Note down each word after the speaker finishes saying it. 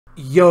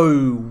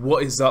Yo,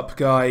 what is up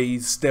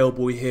guys,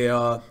 Daleboy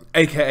here,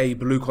 aka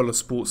Blue Collar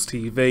Sports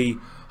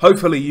TV.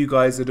 Hopefully you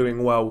guys are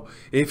doing well.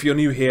 If you're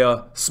new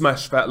here,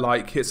 smash that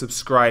like, hit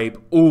subscribe,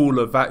 all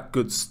of that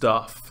good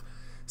stuff.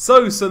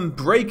 So some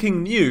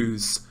breaking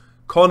news,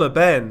 Conor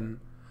Benn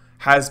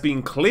has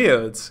been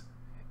cleared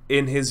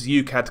in his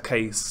UCAD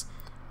case.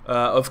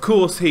 Of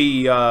course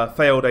he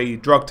failed a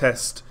drug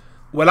test,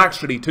 well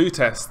actually two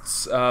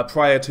tests,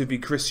 prior to the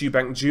Chris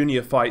Eubank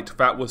Jr. fight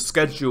that was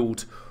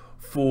scheduled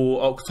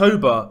for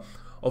October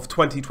of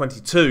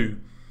 2022.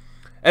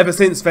 Ever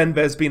since then,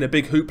 there's been a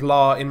big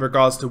hoopla in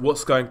regards to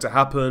what's going to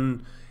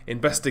happen,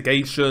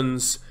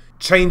 investigations,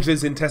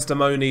 changes in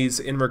testimonies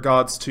in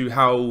regards to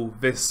how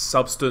this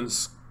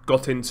substance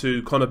got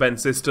into Conor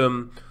Benn's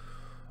system.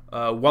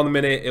 1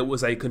 minute it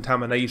was a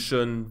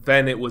contamination,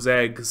 then it was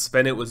eggs,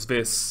 then it was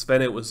this,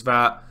 then it was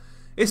that.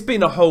 It's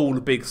been a whole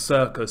big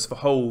circus. The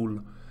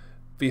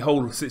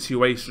whole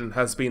situation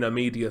has been a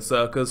media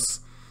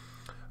circus.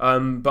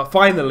 But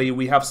finally,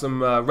 we have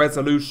some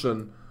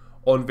resolution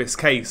on this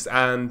case,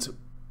 and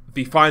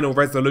the final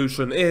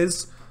resolution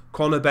is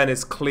Conor Benn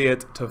is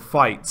cleared to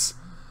fight.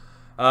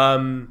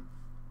 And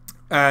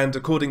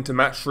according to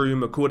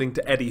Matchroom, according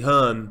to Eddie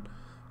Hearn,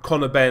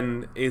 Conor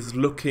Benn is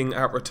looking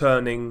at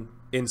returning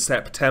in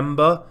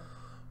September,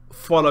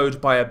 followed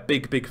by a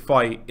big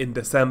fight in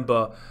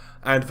December.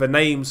 And the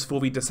names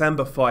for the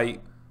December fight,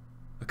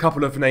 a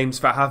couple of names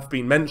that have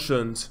been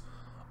mentioned,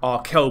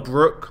 are Kell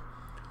Brook,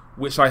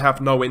 which I have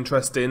no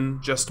interest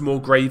in, just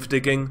more grave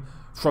digging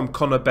from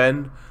Conor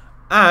Benn,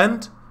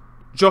 and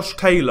Josh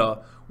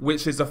Taylor,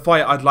 which is a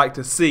fight I'd like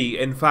to see.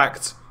 In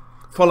fact,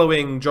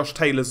 following Josh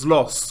Taylor's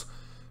loss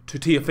to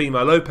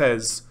Teofimo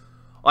Lopez,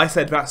 I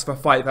said that's the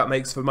fight that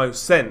makes the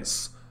most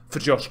sense for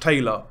Josh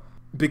Taylor,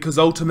 because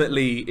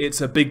ultimately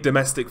it's a big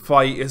domestic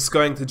fight, it's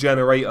going to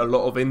generate a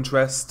lot of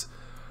interest,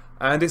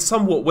 and it's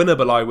somewhat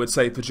winnable, I would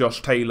say, for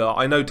Josh Taylor.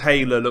 I know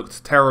Taylor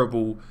looked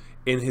terrible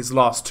in his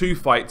last two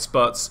fights,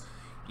 but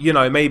you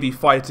know, maybe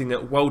fighting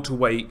at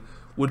welterweight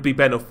would be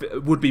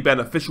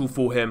beneficial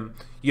for him,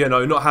 you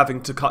know, not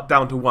having to cut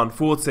down to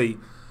 140.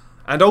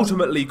 And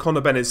ultimately,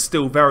 Conor Benn is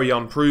still very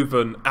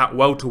unproven at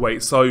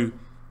welterweight, so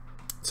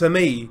to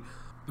me,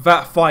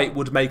 that fight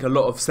would make a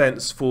lot of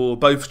sense for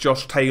both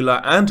Josh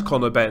Taylor and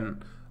Conor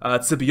Benn,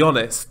 to be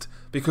honest,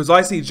 because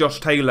I see Josh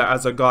Taylor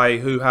as a guy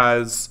who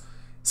has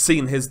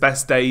seen his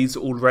best days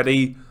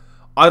already.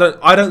 I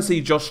don't see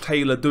Josh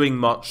Taylor doing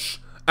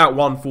much at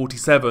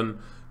 147.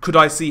 Could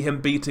I see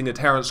him beating a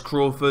Terence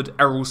Crawford,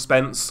 Errol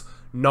Spence?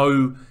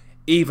 No.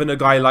 Even a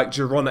guy like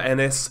Jaron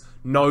Ennis?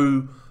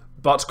 No.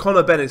 But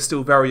Conor Benn is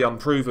still very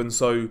unproven,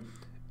 so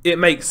it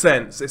makes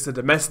sense. It's a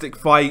domestic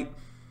fight.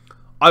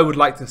 I would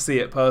like to see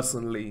it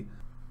personally.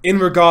 In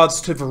regards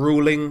to the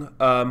ruling,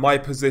 my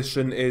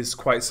position is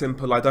quite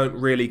simple. I don't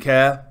really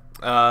care.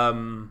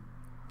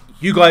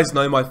 You guys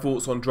know my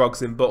thoughts on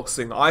drugs in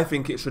boxing. I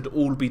think it should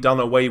all be done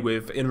away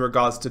with in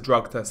regards to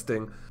drug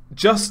testing.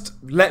 Just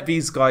let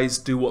these guys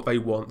do what they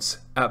want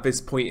at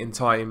this point in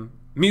time.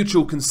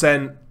 Mutual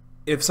consent.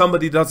 If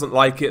somebody doesn't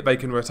like it, they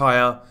can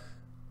retire.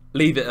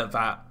 Leave it at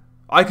that.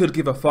 I could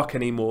give a fuck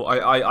anymore.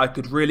 I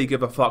could really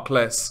give a fuck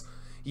less.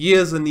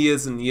 Years and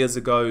years and years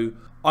ago,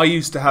 I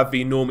used to have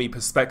the normie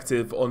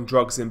perspective on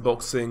drugs in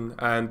boxing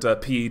and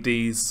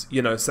PEDs,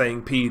 you know,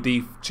 saying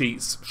PED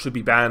cheats should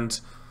be banned.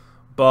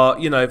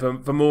 But, you know,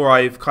 the more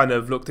I've kind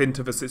of looked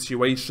into the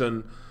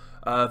situation,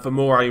 the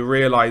more I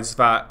realise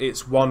that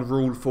it's one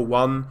rule for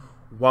one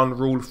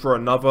rule for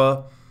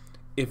another.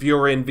 If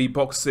you're in the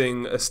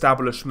boxing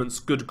establishment's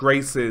good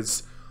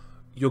graces,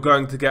 you're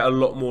going to get a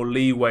lot more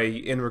leeway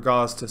in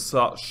regards to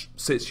such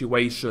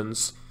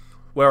situations.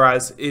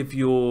 Whereas if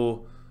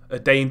you're a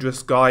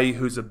dangerous guy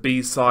who's a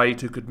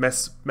B-side who could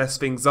mess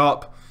things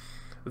up,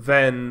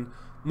 then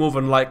more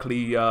than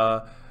likely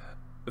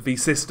the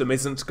system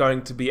isn't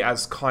going to be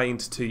as kind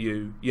to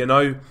you, you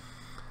know?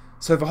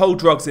 So the whole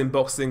drugs in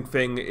boxing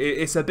thing,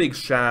 it's a big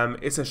sham,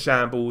 it's a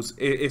shambles,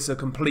 it's a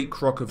complete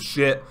crock of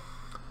shit.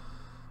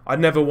 I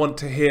never want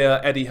to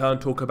hear Eddie Hearn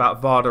talk about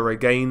VADA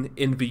again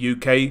in the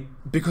UK,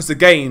 because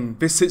again,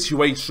 this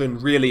situation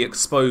really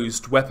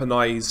exposed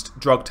weaponized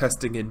drug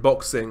testing in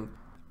boxing,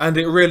 and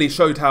it really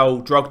showed how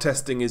drug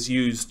testing is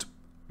used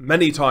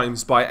many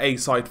times by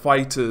A-side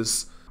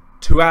fighters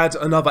to add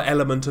another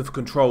element of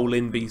control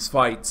in these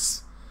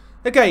fights.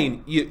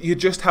 Again, you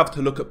just have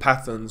to look at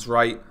patterns,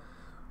 right?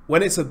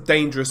 When it's a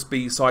dangerous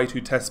B-side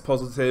who tests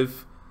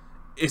positive,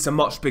 it's a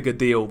much bigger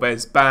deal.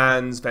 There's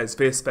bans, there's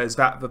this, there's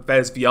that,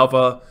 there's the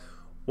other.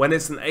 When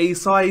it's an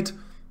A-side,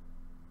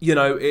 you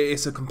know,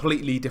 it's a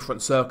completely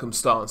different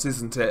circumstance,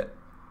 isn't it?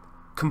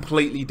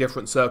 Completely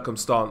different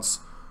circumstance.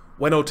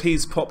 When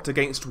Ortiz popped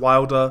against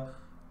Wilder,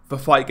 the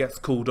fight gets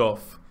called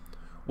off.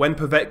 When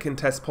Povetkin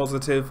tests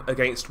positive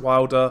against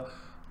Wilder,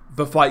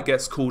 the fight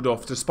gets called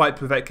off, despite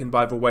Povetkin,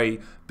 by the way,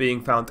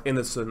 being found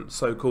innocent,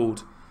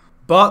 so-called.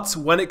 But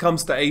when it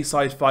comes to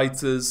A-side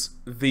fighters,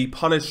 the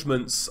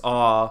punishments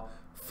are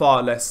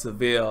far less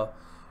severe.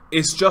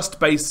 It's just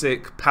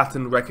basic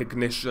pattern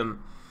recognition.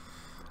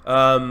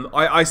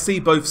 I see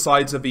both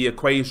sides of the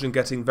equation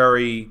getting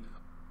very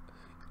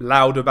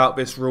loud about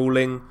this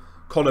ruling.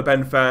 Conor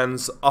Benn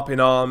fans up in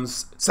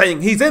arms,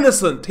 saying he's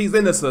innocent, he's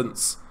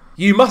innocent.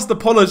 You must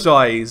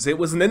apologise, it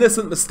was an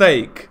innocent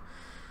mistake.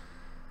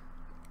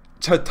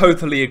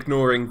 Totally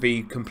ignoring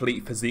the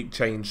complete physique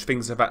change,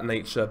 things of that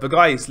nature. The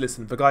guy's,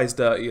 listen, the guy's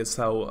dirty as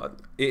hell.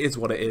 It is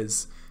what it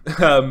is.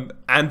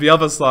 And the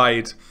other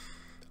side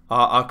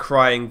are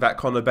crying that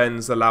Conor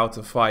Benn's allowed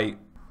to fight.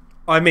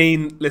 I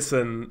mean,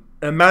 listen,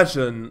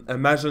 imagine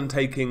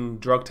taking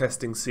drug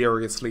testing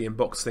seriously in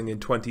boxing in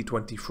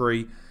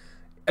 2023.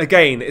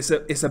 Again,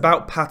 it's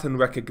about pattern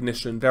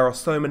recognition. There are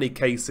so many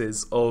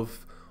cases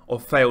of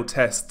failed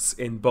tests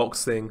in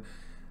boxing,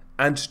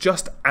 and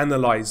just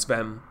analyse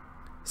them.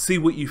 See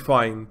what you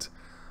find.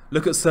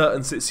 Look at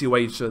certain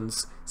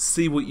situations.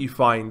 See what you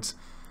find.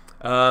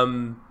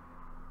 Come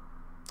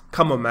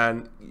on,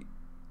 man.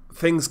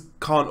 Things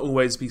can't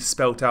always be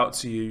spelt out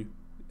to you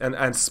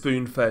and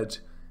spoon-fed.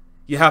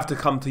 You have to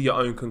come to your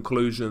own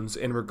conclusions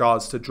in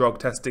regards to drug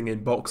testing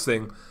in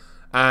boxing.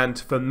 And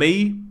for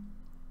me,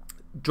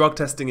 drug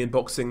testing in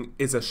boxing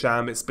is a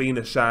sham. It's been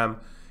a sham.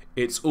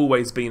 It's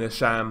always been a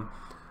sham.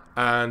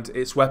 And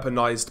it's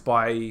weaponized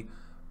by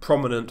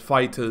prominent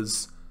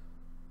fighters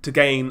to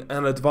gain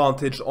an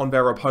advantage on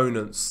their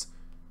opponents.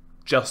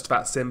 Just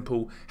that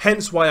simple.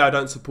 Hence why I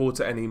don't support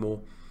it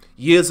anymore.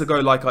 Years ago,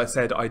 like I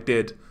said, I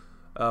did,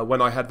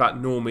 when I had that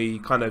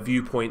normie kind of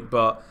viewpoint,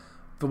 but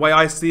the way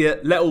I see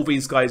it, let all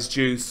these guys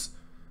juice.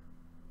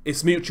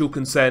 It's mutual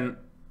consent.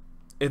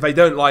 If they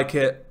don't like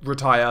it,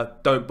 retire,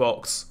 don't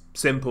box.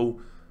 Simple.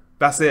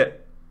 That's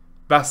it.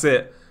 That's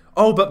it.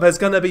 Oh, but there's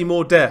going to be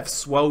more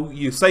deaths. Well,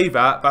 you say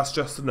that, that's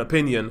just an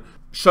opinion.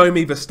 Show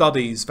me the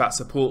studies that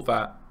support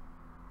that.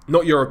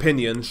 Not your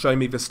opinion, show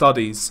me the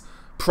studies.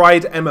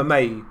 Pride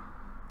MMA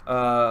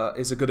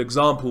is a good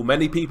example.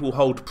 Many people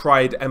hold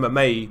Pride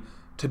MMA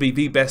to be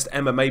the best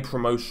MMA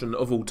promotion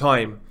of all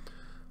time.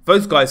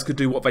 Those guys could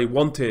do what they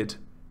wanted.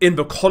 In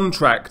the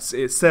contracts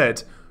it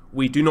said,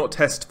 we do not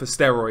test for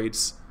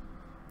steroids.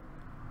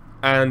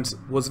 And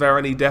was there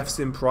any deaths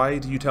in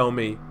Pride? You tell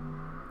me.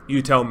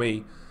 You tell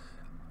me.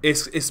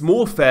 It's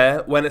more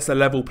fair when it's a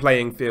level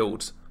playing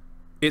field.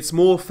 It's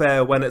more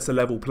fair when it's a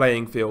level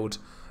playing field.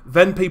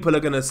 Then people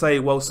are going to say,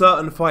 well,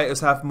 certain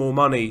fighters have more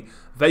money,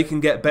 they can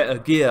get better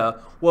gear.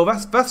 Well,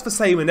 that's the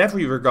same in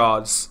every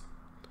regards.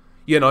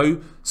 You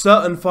know,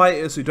 certain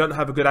fighters who don't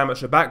have a good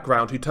amateur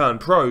background, who turn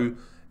pro,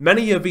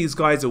 many of these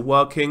guys are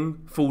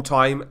working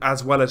full-time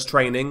as well as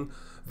training.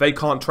 They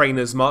can't train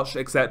as much,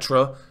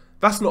 etc.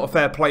 That's not a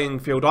fair playing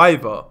field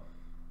either.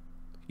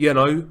 You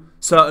know,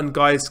 certain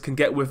guys can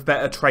get with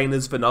better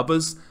trainers than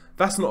others.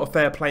 That's not a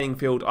fair playing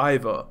field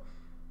either.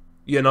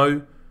 You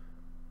know,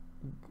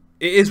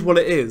 it is what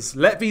it is.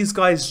 Let these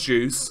guys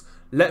juice.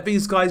 Let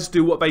these guys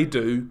do what they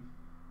do.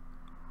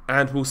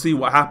 And we'll see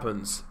what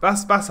happens.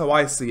 That's how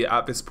I see it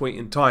at this point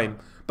in time.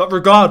 But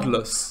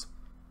regardless,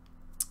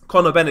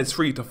 Conor Benn is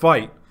free to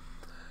fight.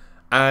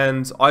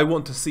 And I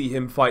want to see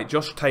him fight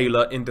Josh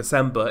Taylor in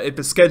December. If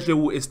the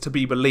schedule is to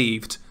be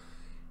believed,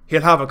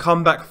 he'll have a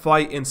comeback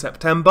fight in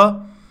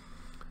September.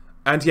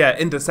 And yeah,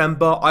 in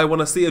December, I want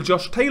to see a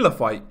Josh Taylor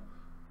fight.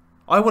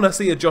 I want to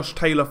see a Josh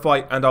Taylor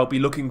fight, and I'll be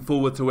looking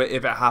forward to it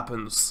if it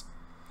happens.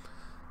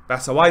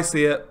 That's how I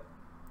see it.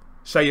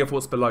 Share your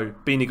thoughts below.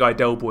 Beanie Guy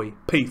Delboy.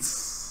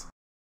 Peace.